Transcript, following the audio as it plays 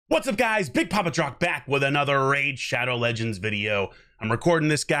What's up, guys? Big Papa Drock back with another Raid Shadow Legends video. I'm recording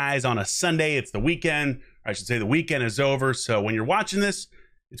this, guys, on a Sunday. It's the weekend. I should say the weekend is over. So when you're watching this,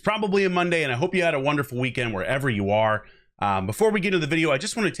 it's probably a Monday, and I hope you had a wonderful weekend wherever you are. Before we get into the video, I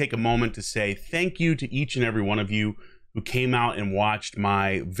just want to take a moment to say thank you to each and every one of you who came out and watched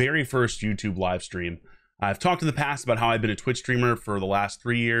my very first YouTube live stream. I've talked in the past about how I've been a Twitch streamer for the last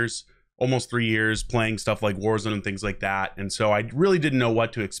 3 years. Almost 3 years, playing stuff like Warzone and things like that. And so I really didn't know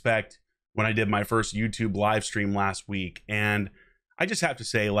what to expect when I did my first YouTube live stream last week. And I just have to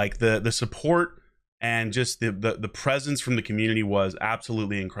say, like, the support and just the presence from the community was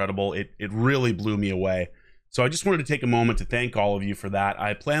absolutely incredible. It really blew me away. So I just wanted to take a moment to thank all of you for that.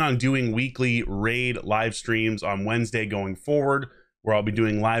 I plan on doing weekly raid live streams on Wednesday going forward, where I'll be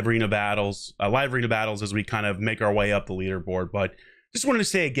doing live arena battles as we kind of make our way up the leaderboard. But just wanted to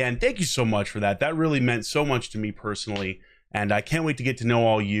say again, thank you so much for that. That really meant so much to me personally, and I can't wait to get to know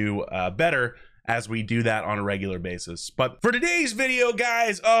all you better as we do that on a regular basis. But for today's video,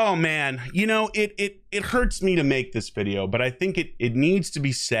 guys, oh man, you know, it hurts me to make this video, but I think it needs to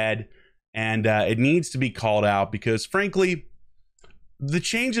be said, and it needs to be called out, because frankly, the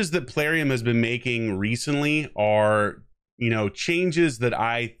changes that Plarium has been making recently are, you know, changes that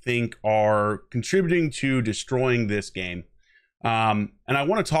I think are contributing to destroying this game. And I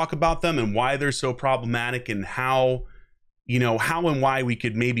want to talk about them and why they're so problematic, and how and why we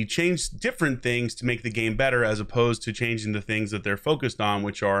could maybe change different things to make the game better, as opposed to changing the things that they're focused on,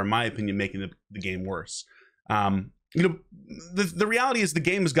 which are, in my opinion, making the game worse. You know, the reality is the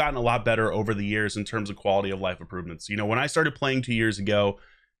game has gotten a lot better over the years in terms of quality of life improvements. You know, when I started playing 2 years ago,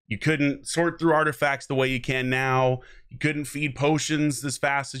 you couldn't sort through artifacts the way you can now. You couldn't feed potions as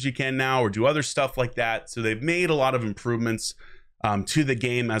fast as you can now, or do other stuff like that. So they've made a lot of improvements to the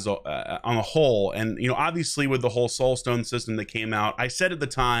game as on a whole. And, you know, obviously with the whole soulstone system that came out, I said at the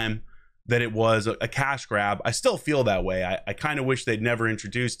time that it was a cash grab. I still feel that way. I kind of wish they'd never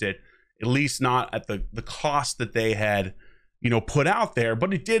introduced it, at least not at the cost that they had, you know, put out there.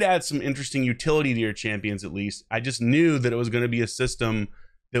 But it did add some interesting utility to your champions, at least. I just knew that it was going to be a system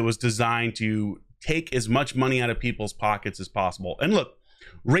that was designed to take as much money out of people's pockets as possible. And look,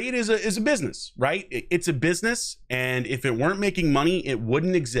 Raid is a business, right? It's a business, and if it weren't making money, it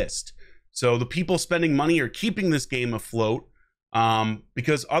wouldn't exist. So the people spending money are keeping this game afloat,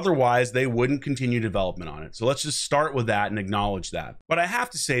 because otherwise they wouldn't continue development on it. So let's just start with that and acknowledge that. But I have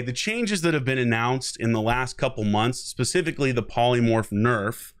to say, the changes that have been announced in the last couple months, specifically the polymorph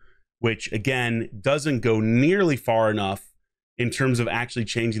nerf, which again doesn't go nearly far enough in terms of actually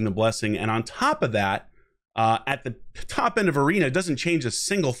changing the blessing, and on top of that, at the top end of arena, it doesn't change a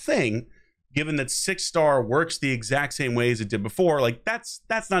single thing, given that 6-star works the exact same way as it did before. Like, that's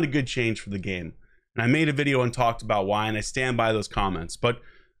not a good change for the game. And I made a video and talked about why, and I stand by those comments. But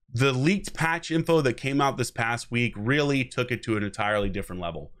the leaked patch info that came out this past week really took it to an entirely different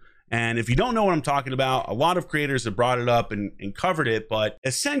level. And if you don't know what I'm talking about, a lot of creators have brought it up and covered it, but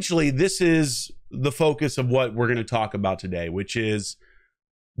essentially this is the focus of what we're going to talk about today, which is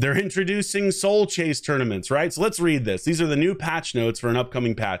they're introducing soul chase tournaments, right? So let's read this. These are the new patch notes for an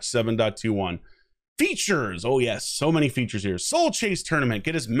upcoming patch, 7.21. Features. Oh yes, so many features here. Soul chase tournament.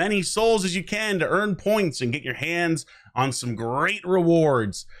 Get as many souls as you can to earn points and get your hands on some great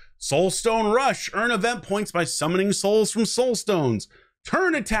rewards. Soulstone rush. Earn event points by summoning souls from soulstones.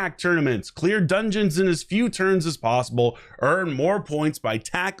 Turn attack tournaments. Clear dungeons in as few turns as possible. Earn more points by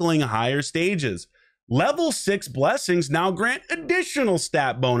tackling higher stages. Level 6 blessings now grant additional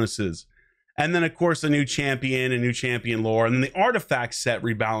stat bonuses. And then, of course, a new champion lore, and then the artifact set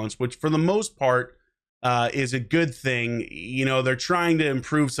rebalance, which for the most part is a good thing. You know, they're trying to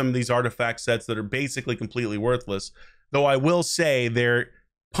improve some of these artifact sets that are basically completely worthless. Though I will say they're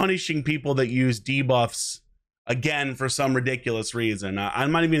punishing people that use debuffs again for some ridiculous reason.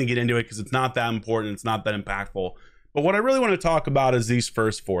 I'm not even going to get into it because it's not that important. It's not that impactful. But what I really want to talk about is these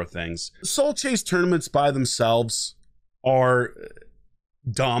first 4 things. Soul chase tournaments by themselves are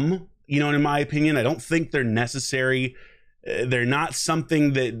dumb, you know, in my opinion. I don't think they're necessary. They're not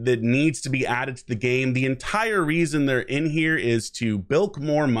something that needs to be added to the game. The entire reason they're in here is to bilk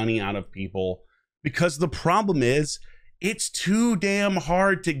more money out of people, because the problem is it's too damn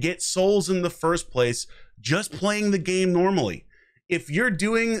hard to get souls in the first place just playing the game normally. If you're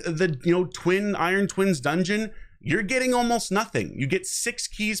doing the, you know, Iron Twins dungeon, you're getting almost nothing. You get 6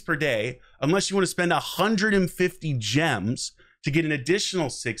 keys per day, unless you want to spend 150 gems to get an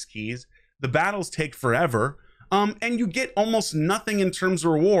additional 6 keys. The battles take forever, and you get almost nothing in terms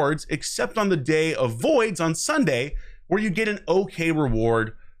of rewards, except on the day of voids on Sunday, where you get an okay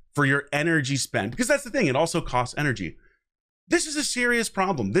reward for your energy spent. Because that's the thing, it also costs energy. This is a serious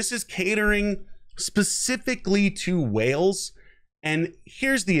problem. This is catering specifically to whales. And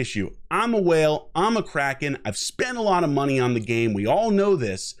here's the issue. I'm a whale, I'm a Kraken, I've spent a lot of money on the game, we all know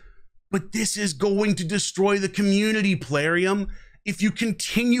this, but this is going to destroy the community, Plarium. If you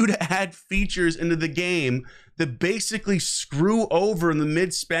continue to add features into the game that basically screw over the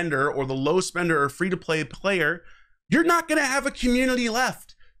mid spender or the low spender or free-to-play player, you're not gonna have a community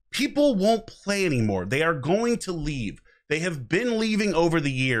left. People won't play anymore. They are going to leave. They have been leaving over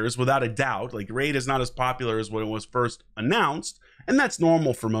the years without a doubt. Like, Raid is not as popular as when it was first announced, and that's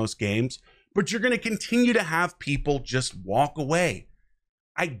normal for most games, but you're gonna continue to have people just walk away.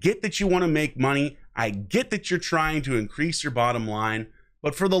 I get that you wanna make money. I get that you're trying to increase your bottom line,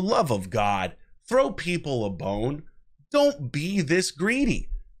 but for the love of God, throw people a bone. Don't be this greedy.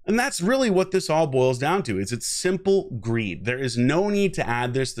 And that's really what this all boils down to, is it's simple greed. There is no need to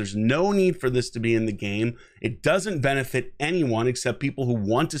add this. There's no need for this to be in the game. It doesn't benefit anyone except people who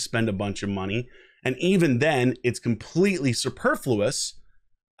want to spend a bunch of money. And even then, it's completely superfluous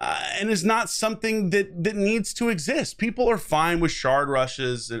and is not something that needs to exist. People are fine with shard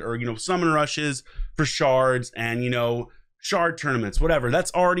rushes or, summon rushes for shards and, shard tournaments, whatever.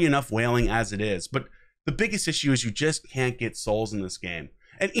 That's already enough whaling as it is. But the biggest issue is you just can't get souls in this game.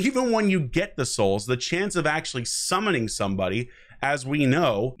 And even when you get the souls, the chance of actually summoning somebody, as we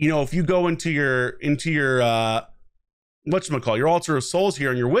know, if you go into your your altar of souls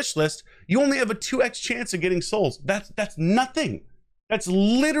here on your wish list, you only have a 2x chance of getting souls. That's nothing. That's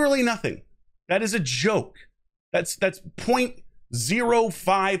literally nothing. That is a joke. That's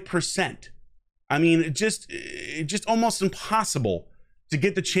 0.05%. I mean, it's just almost impossible to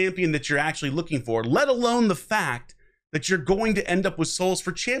get the champion that you're actually looking for, let alone the fact that you're going to end up with souls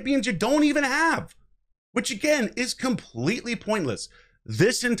for champions you don't even have, which again is completely pointless.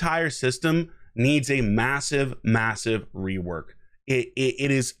 This entire system needs a massive, massive rework. It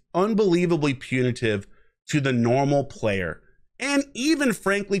is unbelievably punitive to the normal player and even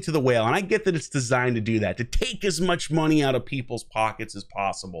frankly to the whale. And I get that it's designed to do that, to take as much money out of people's pockets as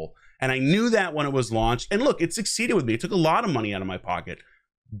possible. And I knew that when it was launched. And look, it succeeded with me. It took a lot of money out of my pocket.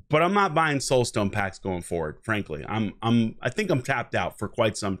 But I'm not buying Soulstone packs going forward, frankly. I think I'm tapped out for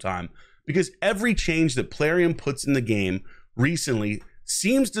quite some time because every change that Plarium puts in the game recently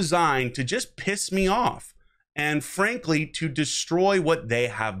seems designed to just piss me off and frankly to destroy what they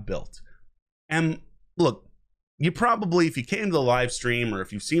have built. And look, you probably, if you came to the live stream or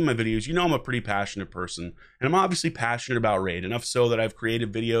if you've seen my videos, you know I'm a pretty passionate person, and I'm obviously passionate about Raid, enough so that I've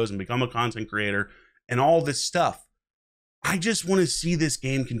created videos and become a content creator and all this stuff. I just want to see this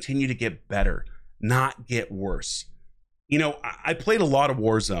game continue to get better, not get worse. I played a lot of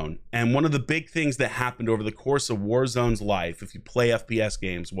Warzone, and one of the big things that happened over the course of Warzone's life, if you play FPS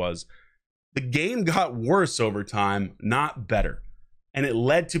games, was the game got worse over time, not better. And it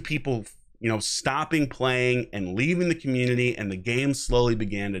led to people, stopping playing and leaving the community, and the game slowly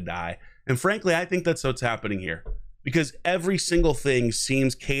began to die. And frankly, I think that's what's happening here, because every single thing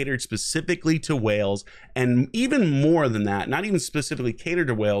seems catered specifically to whales, and even more than that, not even specifically catered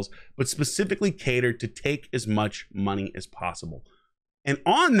to whales, but specifically catered to take as much money as possible. And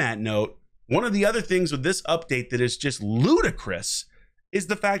on that note, one of the other things with this update that is just ludicrous is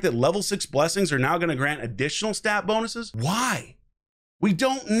the fact that level 6 blessings are now going to grant additional stat bonuses. Why? We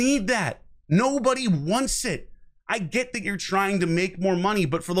don't need that. Nobody wants it. I get that you're trying to make more money,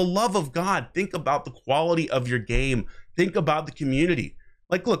 but for the love of God, think about the quality of your game. Think about the community.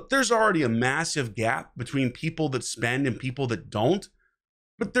 Like, look, there's already a massive gap between people that spend and people that don't,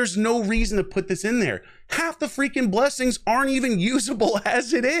 but there's no reason to put this in there. Half the freaking blessings aren't even usable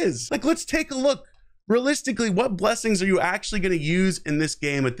as it is. Like, let's take a look. Realistically, what blessings are you actually going to use in this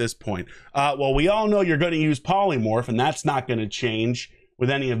game at this point? Well, we all know you're going to use polymorph, and that's not going to change with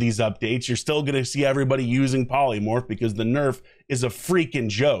any of these updates. You're still going to see everybody using polymorph because the nerf is a freaking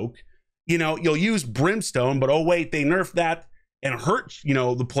joke. You'll use brimstone, but oh wait, they nerfed that and hurt,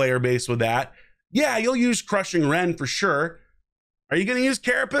 the player base with that. Yeah, you'll use crushing Ren for sure. Are you going to use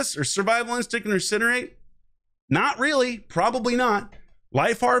Carapace or survival instinct and incinerate? Not really, probably not.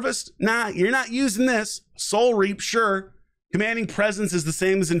 Life harvest? Nah, you're not using this. Soul reap, sure. Commanding presence is the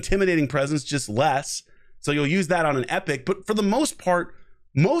same as intimidating presence, just less. So you'll use that on an epic, but for the most part,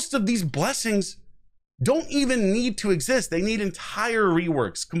 most of these blessings don't even need to exist. They need entire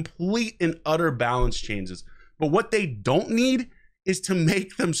reworks, complete and utter balance changes. But what they don't need is to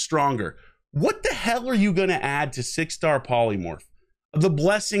make them stronger. What the hell are you going to add to 6-star polymorph? The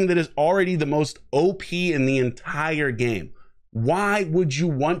blessing that is already the most OP in the entire game. Why would you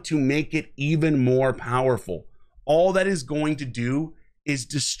want to make it even more powerful? All that is going to do is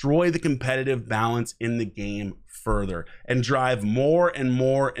destroy the competitive balance in the game further and drive more and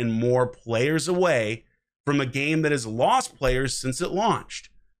more and more players away from a game that has lost players since it launched.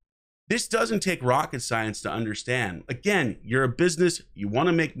 This doesn't take rocket science to understand. Again, you're a business, you want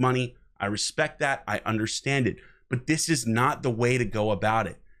to make money. I respect that, I understand it, but this is not the way to go about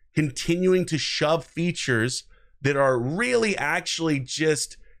it. Continuing to shove features that are really actually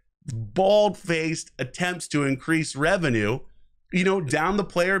just bald-faced attempts to increase revenue, you know, down the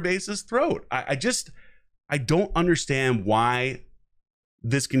player base's throat. I don't understand why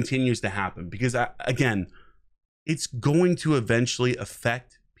this continues to happen, because again, it's going to eventually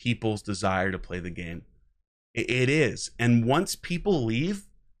affect people's desire to play the game. It is. And once people leave,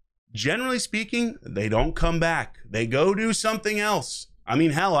 generally speaking, they don't come back. They go do something else. I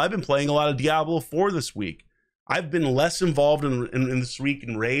mean, hell, I've been playing a lot of Diablo 4 this week. I've been less involved in this week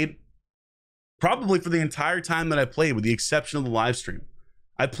in Raid probably for the entire time that I played, with the exception of the live stream.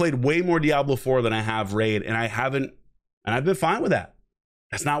 I played way more Diablo 4 than I have Raid, and I've been fine with that.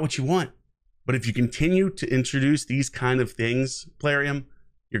 That's not what you want. But if you continue to introduce these kind of things, Plarium,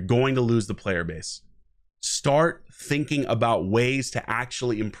 you're going to lose the player base. Start thinking about ways to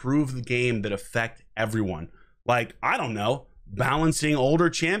actually improve the game that affect everyone. Like, I don't know, balancing older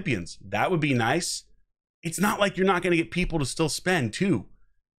champions. That would be nice. It's not like you're not going to get people to still spend too.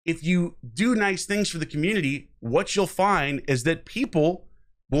 If you do nice things for the community, what you'll find is that people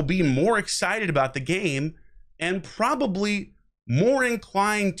will be more excited about the game and probably more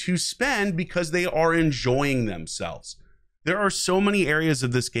inclined to spend because they are enjoying themselves. There are so many areas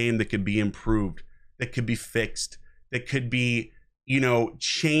of this game that could be improved, that could be fixed, that could be, you know,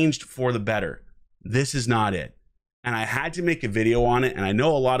 changed for the better. This is not it. And I had to make a video on it, and I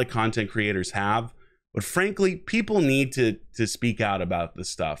know a lot of content creators have, but frankly, people need to speak out about this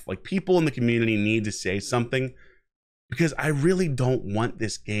stuff. Like, people in the community need to say something, because I really don't want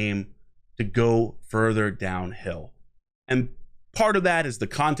this game to go further downhill. And part of that is the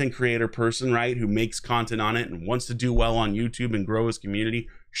content creator person, right, who makes content on it and wants to do well on YouTube and grow his community.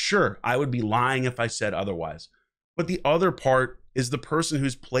 Sure, I would be lying if I said otherwise. But the other part is the person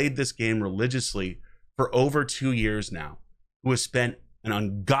who's played this game religiously for over 2 years now, who has spent an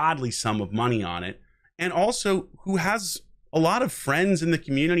ungodly sum of money on it, and also who has a lot of friends in the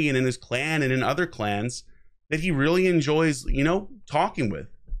community and in his clan and in other clans that he really enjoys, you know, talking with.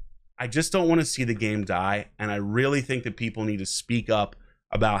 I just don't want to see the game die, and I really think that people need to speak up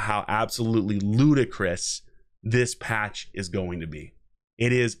about how absolutely ludicrous this patch is going to be.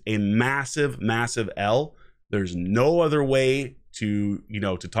 It is a massive, massive L. There's no other way to, you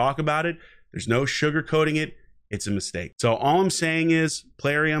know, to talk about it. There's no sugarcoating it. It's a mistake. So all I'm saying is,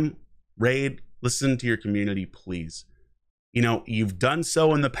 Plarium, Raid, listen to your community, please. You know, you've done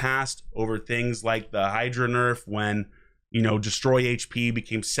so in the past over things like the Hydra nerf, when, you know, destroy HP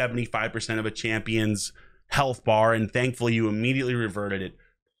became 75% of a champion's health bar, and thankfully you immediately reverted it.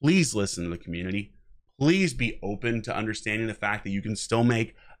 Please listen to the community. Please be open to understanding the fact that you can still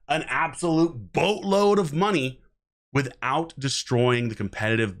make an absolute boatload of money without destroying the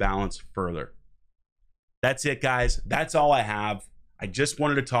competitive balance further. That's it, guys. That's all I have. I just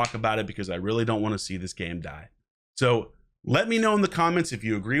wanted to talk about it because I really don't want to see this game die. So let me know in the comments if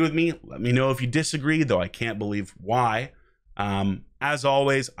you agree with me. Let me know if you disagree, though I can't believe why. As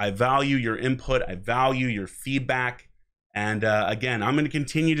always, I value your input. I value your feedback. And again, I'm going to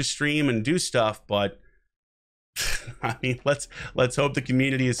continue to stream and do stuff, but I mean, let's hope the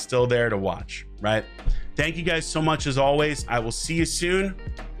community is still there to watch, right? Thank you guys so much as always. I will see you soon,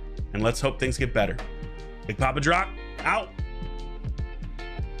 and let's hope things get better. Big Papa Drock, out.